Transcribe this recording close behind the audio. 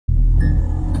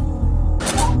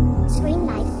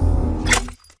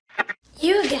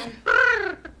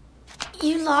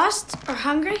you lost or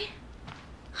hungry?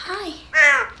 Hi.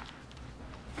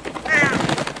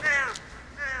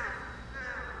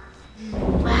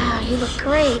 Wow, you look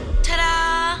great.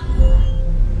 Ta-da!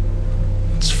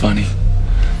 It's funny.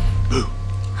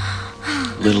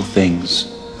 Little things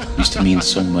used to mean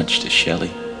so much to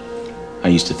Shelley. I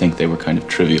used to think they were kind of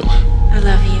trivial. I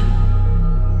love you.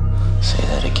 Say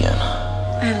that again.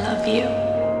 I love you.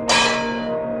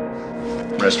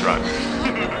 Restaurant.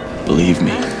 Believe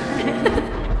me,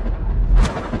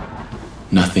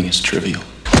 nothing is trivial.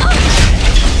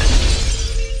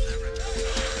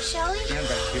 Shelley?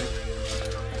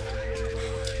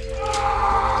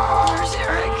 Where's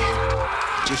Eric?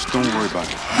 Just don't worry about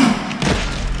it.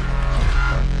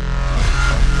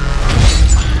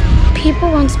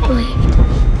 People once believed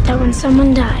that when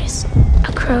someone dies,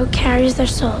 a crow carries their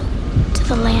soul to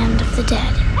the land of the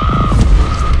dead.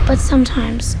 But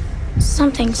sometimes,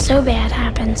 something so bad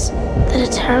happens that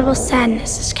a terrible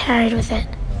sadness is carried with it.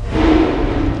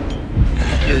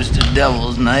 Here's to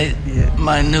Devil's Night,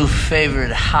 my new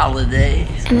favorite holiday.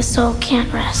 And the soul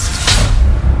can't rest.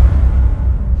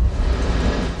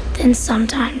 Then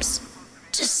sometimes,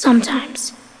 just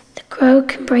sometimes, the crow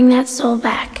can bring that soul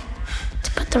back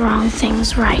to put the wrong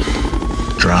things right.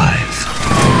 Drive.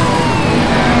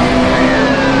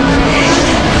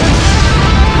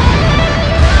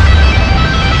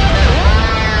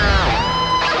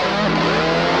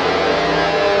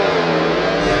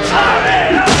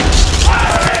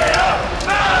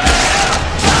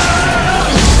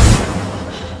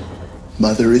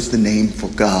 Mother is the name for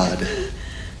God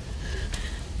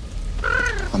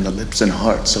on the lips and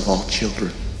hearts of all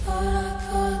children.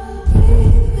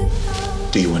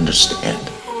 Do you understand?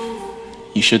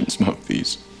 You shouldn't smoke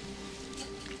these.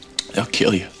 They'll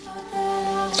kill you.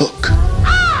 Look.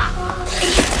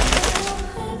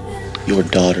 Your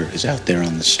daughter is out there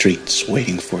on the streets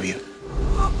waiting for you.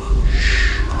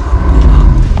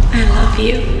 I love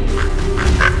you.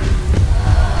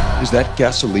 Is that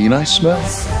gasoline I smell?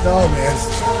 No, man.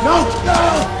 No!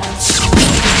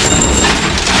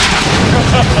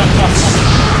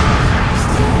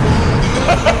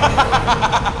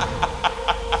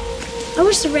 I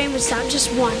wish the rain would stop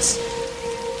just once.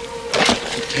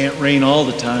 It can't rain all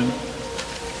the time.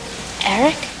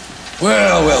 Eric?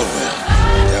 Well.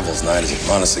 Devil's Night is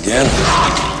upon us again.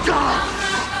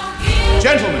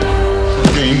 Gentlemen,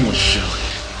 the game was Shelley.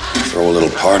 Throw a little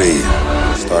party,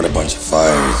 start a bunch of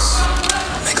fires,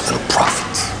 make a little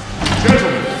profit.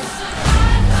 Gentlemen.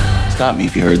 Stop me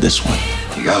if you heard this one.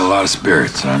 You got a lot of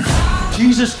spirit, son.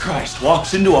 Jesus Christ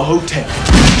walks into a hotel.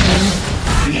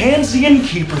 He hands the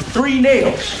innkeeper 3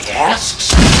 nails. He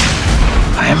asks,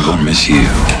 I am gonna miss you.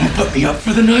 "You put me up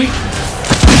for the night?"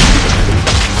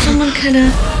 Someone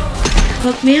kinda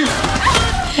woke me up.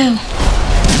 Who?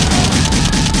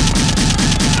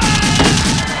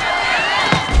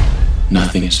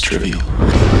 Nothing is trivial.